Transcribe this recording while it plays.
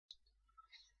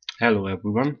Hello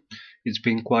everyone. It's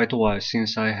been quite a while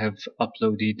since I have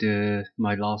uploaded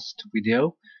my last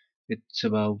video. It's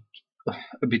about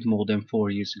a bit more than 4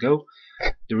 years ago.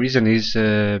 The reason is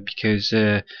because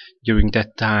during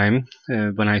that time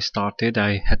when I started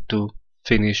I had to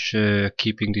finish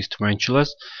keeping these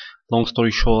tarantulas. Long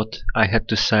story short, I had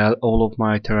to sell all of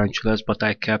my tarantulas, but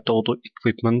I kept all the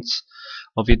equipments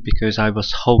of it because I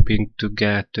was hoping to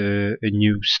get a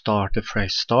new start, a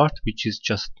fresh start, which is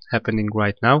just happening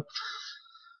right now.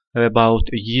 About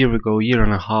a year ago, year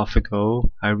and a half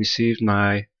ago, I received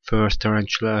my first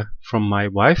tarantula from my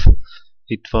wife.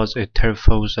 It was a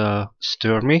Terphosa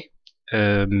sturmi,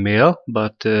 male,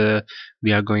 but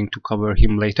we are going to cover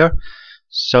him later.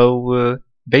 So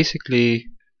basically,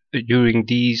 during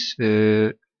these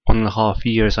 1.5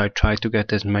 years, I tried to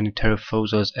get as many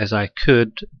Terphosas as I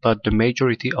could, but the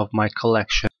majority of my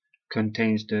collection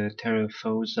contains the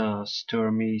Terphosa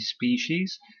sturmi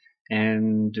species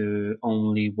and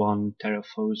only one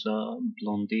Terphosa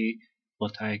blondie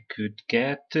what I could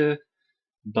get,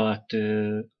 but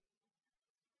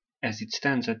as it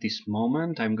stands at this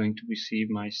moment, I'm going to receive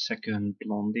my second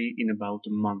blondie in about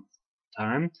a month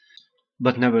time.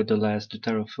 But nevertheless, the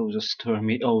Terphosa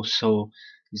sturmi also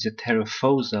is a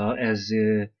Terphosa, as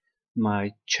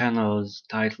my channel's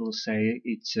title say.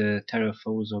 It's a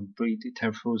Terphosa breeding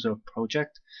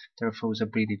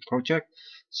project.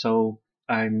 So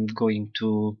I'm going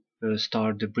to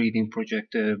start the breeding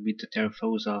project with the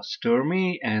Terphosa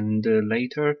sturmi, and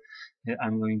later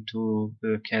I'm going to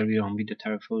carry on with the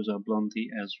Terphosa blondie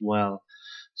as well.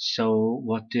 So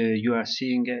what you are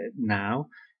seeing now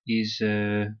is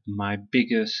my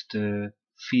biggest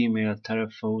female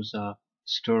Terphosa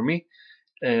sturmi.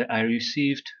 I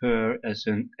received her as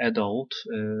an adult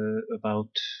about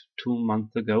 2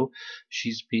 months ago.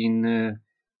 She's been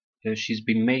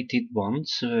mated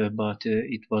once, but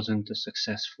it wasn't a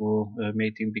successful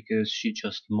mating because she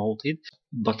just molted.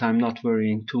 But I'm not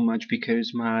worrying too much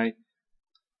because my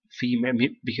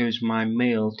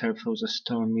male Terphosa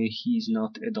sturmi, he's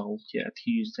not adult yet.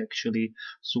 He is actually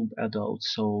sub-adult,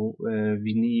 so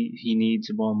he needs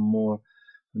one more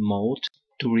molt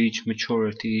to reach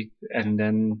maturity, and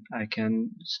then I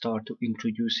can start to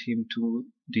introduce him to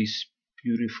this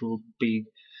beautiful big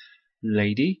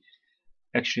lady.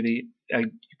 Actually,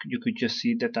 you could just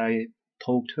see that I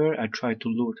poked her. I tried to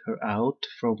lure her out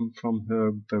from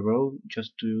her burrow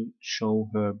just to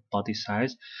show her body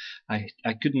size. I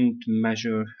couldn't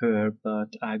measure her,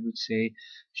 but I would say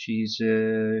she's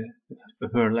her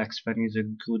leg span is a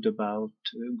good about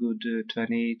a good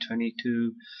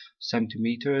 22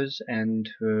 centimeters, and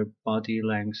her body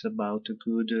length about a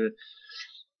good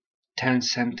 10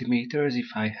 centimeters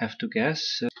if I have to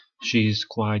guess. She's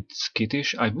quite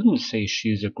skittish. I wouldn't say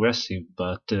she's aggressive,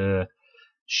 but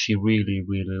she really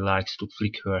likes to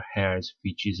flick her hairs,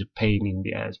 which is a pain in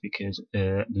the ass because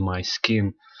my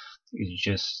skin is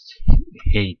just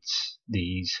hates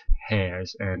these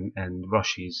hairs, and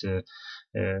rushes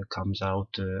comes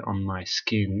out on my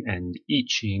skin and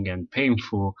itching and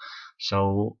painful.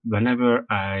 So whenever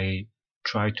I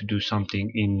try to do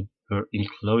something in her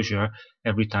enclosure,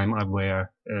 every time I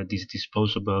wear these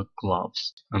disposable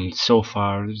gloves, and so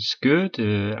far it's good.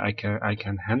 I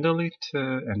can handle it,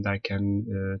 and I can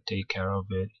take care of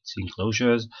its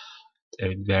enclosures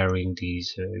wearing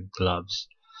these gloves.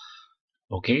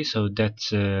 Okay, so that's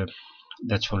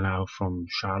for now from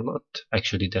Charlotte.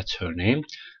 Actually, that's her name.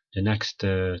 The next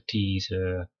T is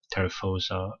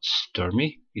Terphosa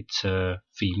sturmi. It's a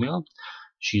female.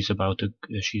 She's about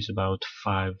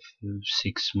 5-6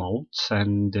 months,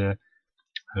 and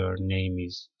her name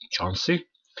is Chauncey.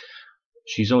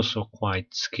 She's also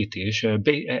quite skittish.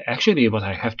 Actually, what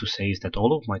I have to say is that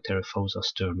all of my Terphosa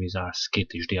sturmies are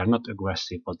skittish. They are not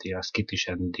aggressive, but they are skittish,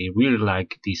 and they really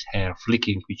like this hair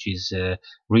flicking, which is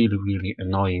really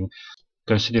annoying,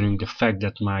 considering the fact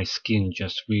that my skin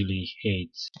just really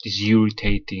hates these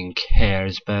irritating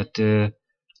hairs. But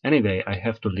anyway, I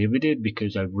have to live with it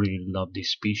because I really love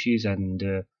this species, and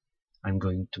I'm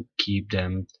going to keep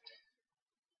them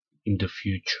in the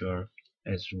future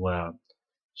as well.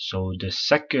 So the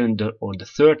second or the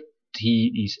third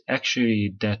T is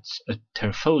actually that's a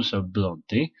Terphosa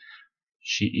blondie.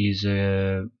 She is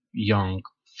a young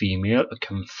female, a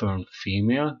confirmed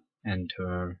female, and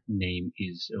her name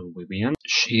is Vivian.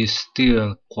 She is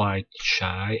still quite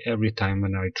shy. Every time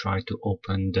when I try to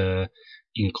open the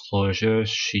enclosure,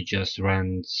 she just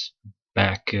runs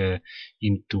back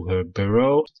into her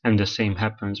burrow, and the same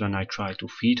happens when I try to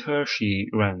feed her. She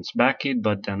runs back it,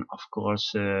 but then of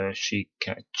course she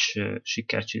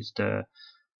catches the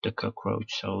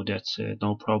cockroach, so that's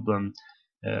no problem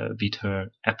with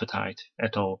her appetite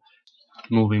at all.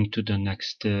 Moving to the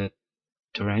next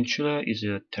tarantula is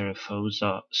a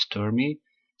Terophosa sturmi,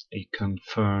 a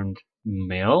confirmed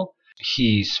male.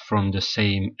 He's from the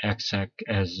same exact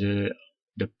as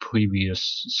the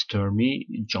previous sturmy,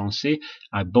 Johnsy.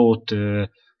 I bought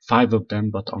 5 of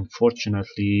them, but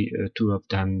unfortunately 2 of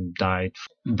them died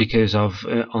because of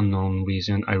unknown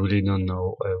reason. I really don't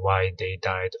know why they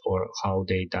died or how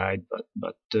they died,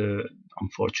 but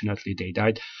unfortunately they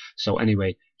died. So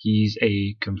anyway, he's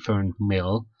a confirmed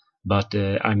male, but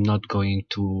I'm not going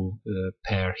to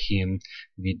pair him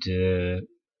with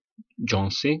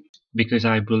Johnsy, because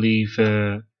I believe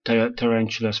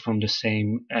tarantulas from the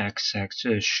same egg sex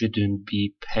shouldn't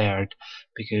be paired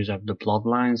because of the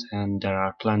bloodlines, and there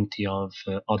are plenty of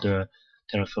other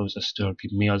Terophosa sturby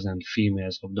males and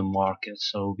females of the market,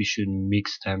 so we should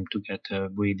mix them to get a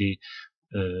really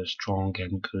strong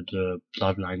and good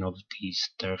bloodline of these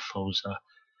Terophosa.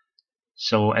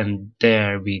 So, and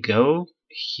there we go.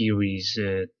 Here is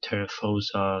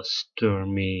Terophosa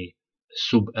sturmi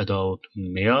subadult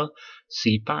male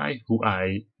CPI, who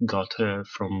I got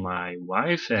from my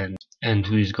wife, and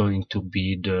who is going to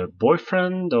be the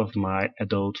boyfriend of my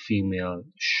adult female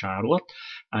Charlotte.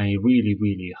 I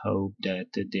really hope that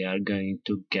they are going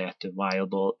to get a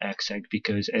viable egg,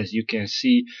 because as you can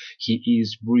see, he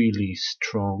is really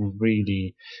strong,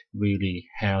 really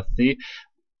healthy.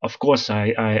 Of course,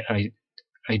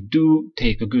 I do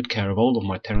take a good care of all of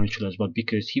my tarantulas, but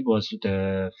because he was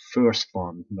the first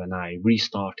one when I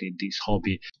restarted this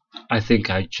hobby, I think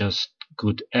I just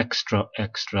could extra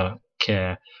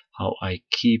care how I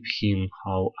keep him,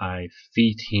 how I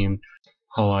feed him,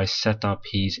 how I set up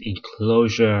his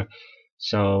enclosure.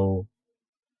 So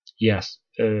yes,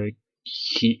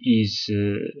 he is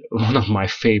one of my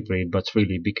favorite, but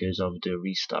really because of the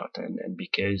restart, and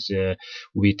because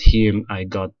with him I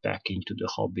got back into the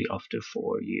hobby after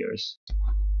 4 years.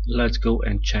 Let's go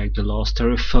and check the last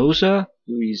Terophosa,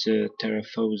 who is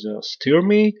Terophosa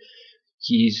styrmi.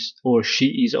 He's or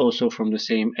she is also from the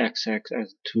same XX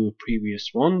as 2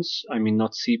 previous ones. I mean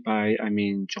not CPI, I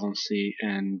mean Johnsy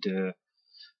and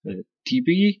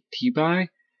TB.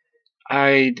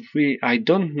 I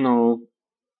don't know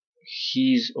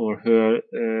his or her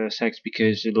sex,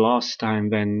 because the last time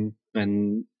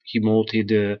when he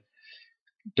molted,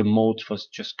 the mold was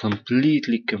just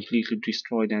completely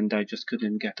destroyed, and I just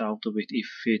couldn't get out of it if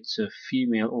it's a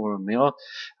female or a male.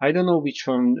 I don't know which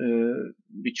one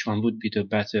would be the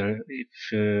better, if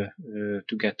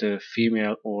to get a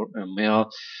female or a male.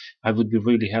 I would be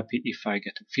really happy if I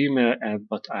get a female,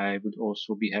 but I would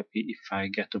also be happy if I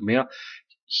get a male.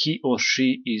 He or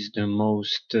she is the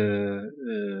most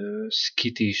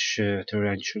skittish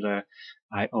tarantula,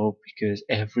 I hope, because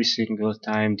every single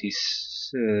time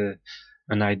this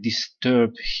when I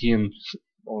disturb him,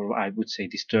 or I would say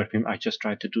disturb him, I just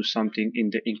try to do something in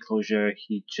the enclosure,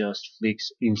 he just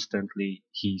flicks instantly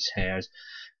his hairs,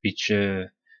 which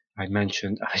I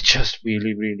mentioned, I just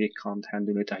really can't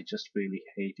handle it. I just really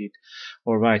hate it.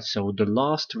 Alright, so the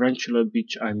last tarantula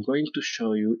which I'm going to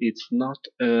show you, it's not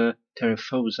a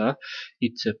Terophosa,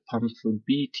 it's a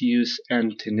Pamphlobetius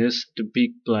anthinus, the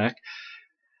big black.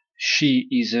 She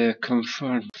is a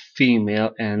confirmed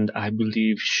female, and I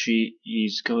believe she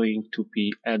is going to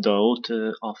be adult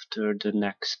after the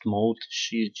next molt.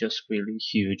 She's just really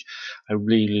huge. I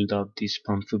really love this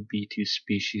Pamphlobetius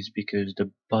species because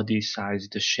the body size,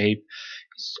 the shape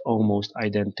is almost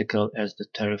identical as the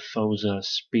Terophosa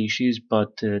species,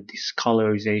 but this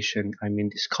colorization, I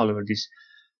mean this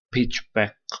pitch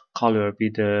black color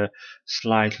with a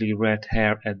slightly red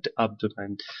hair at the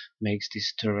abdomen makes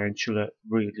this tarantula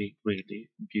really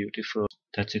beautiful.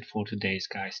 That's it for today's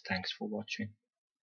guys. Thanks for watching.